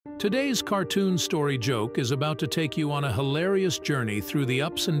Today's cartoon story joke is about to take you on a hilarious journey through the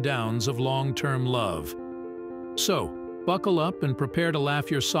ups and downs of long-term love. So, buckle up and prepare to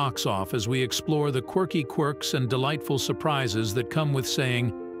laugh your socks off as we explore the quirky quirks and delightful surprises that come with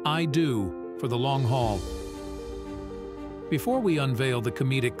saying, "I do," for the long haul. Before we unveil the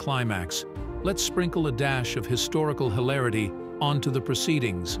comedic climax, let's sprinkle a dash of historical hilarity onto the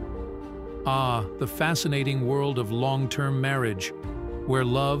proceedings. Ah, the fascinating world of long-term marriage, where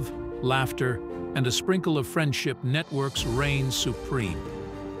love, laughter, and a sprinkle of friendship networks reign supreme.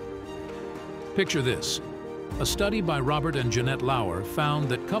 Picture this. A study by Robert and Jeanette Lauer found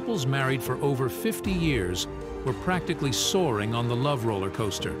that couples married for over 50 years were practically soaring on the love roller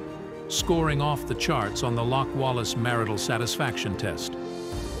coaster, scoring off the charts on the Locke-Wallace marital satisfaction test.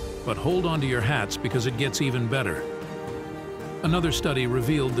 But hold on to your hats because it gets even better. Another study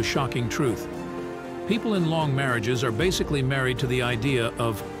revealed the shocking truth. People in long marriages are basically married to the idea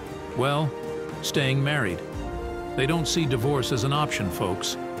of, well, staying married. They don't see divorce as an option,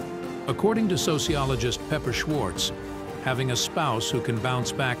 folks. According to sociologist Pepper Schwartz, having a spouse who can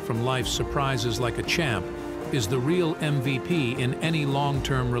bounce back from life's surprises like a champ is the real MVP in any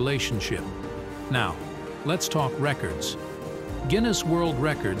long-term relationship. Now, let's talk records. Guinness World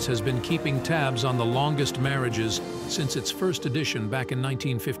Records has been keeping tabs on the longest marriages since its first edition back in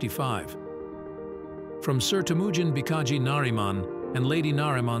 1955. From Sir Temujin Bikaji Nariman and Lady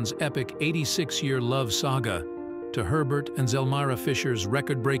Nariman's epic 86-year love saga, to Herbert and Zelmira Fisher's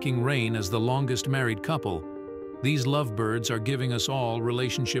record-breaking reign as the longest married couple, these lovebirds are giving us all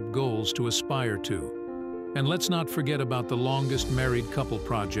relationship goals to aspire to. And let's not forget about the longest married couple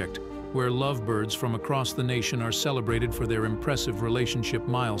project, where lovebirds from across the nation are celebrated for their impressive relationship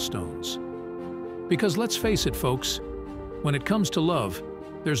milestones. Because let's face it, folks, when it comes to love,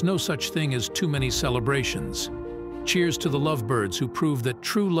 there's no such thing as too many celebrations. Cheers to the lovebirds who prove that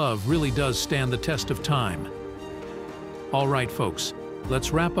true love really does stand the test of time. All right, folks,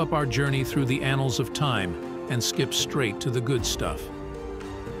 let's wrap up our journey through the annals of time and skip straight to the good stuff.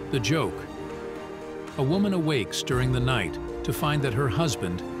 The joke. A woman awakes during the night to find that her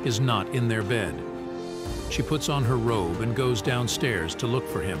husband is not in their bed. She puts on her robe and goes downstairs to look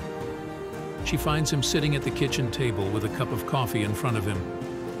for him. She finds him sitting at the kitchen table with a cup of coffee in front of him.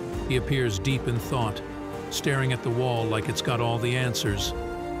 He appears deep in thought, staring at the wall like it's got all the answers.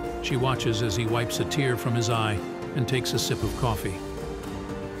 She watches as he wipes a tear from his eye and takes a sip of coffee.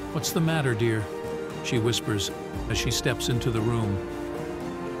 "What's the matter, dear?" she whispers as she steps into the room.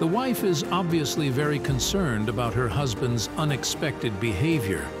 The wife is obviously very concerned about her husband's unexpected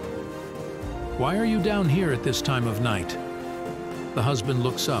behavior. "Why are you down here at this time of night?" The husband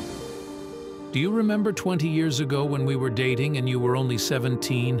looks up. "Do you remember 20 years ago when we were dating and you were only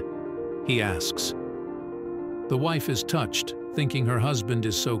 17? He asks. The wife is touched, thinking her husband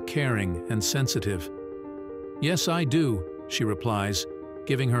is so caring and sensitive. "Yes, I do," she replies,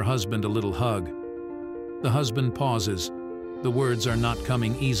 giving her husband a little hug. The husband pauses. The words are not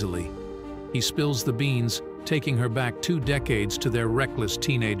coming easily. He spills the beans, taking her back 2 decades to their reckless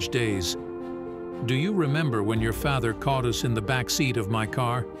teenage days. "Do you remember when your father caught us in the back seat of my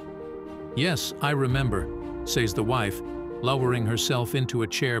car?" "Yes, I remember," says the wife, lowering herself into a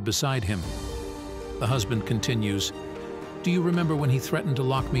chair beside him. The husband continues, "Do you remember when he threatened to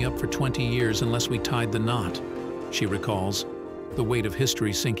lock me up for 20 years unless we tied the knot?" She recalls, the weight of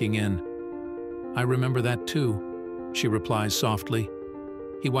history sinking in. "I remember that too," she replies softly.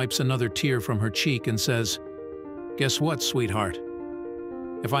 He wipes another tear from her cheek and says, "Guess what, sweetheart?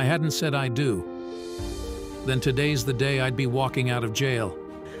 If I hadn't said I do, then today's the day I'd be walking out of jail."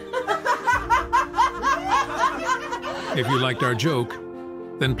 If you liked our joke,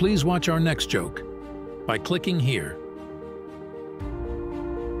 then please watch our next joke by clicking here.